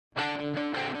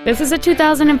This is a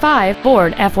 2005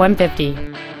 Ford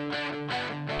F-150.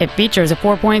 It features a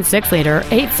 4.6-liter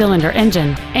 8-cylinder engine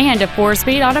and a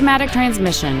 4-speed automatic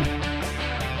transmission.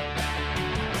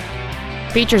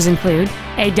 Features include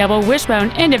a double wishbone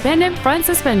independent front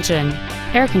suspension,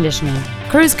 air conditioning,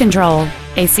 cruise control,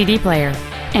 a CD player,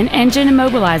 an engine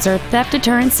immobilizer theft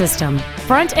deterrent system,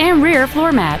 front and rear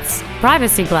floor mats,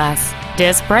 privacy glass,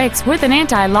 disc brakes with an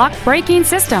anti-lock braking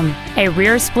system, a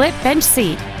rear split bench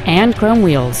seat, and chrome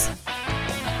wheels.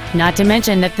 Not to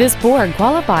mention that this Ford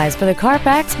qualifies for the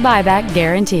Carfax buyback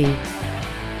guarantee.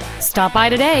 Stop by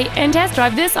today and test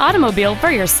drive this automobile for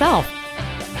yourself.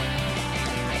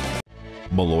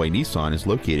 Melloy Nissan is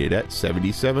located at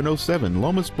 7707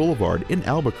 Lomas Boulevard in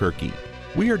Albuquerque.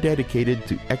 We are dedicated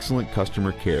to excellent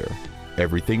customer care.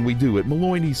 Everything we do at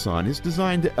Melloy Nissan is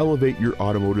designed to elevate your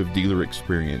automotive dealer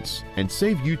experience and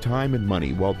save you time and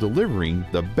money while delivering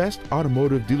the best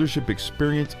automotive dealership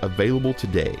experience available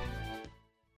today.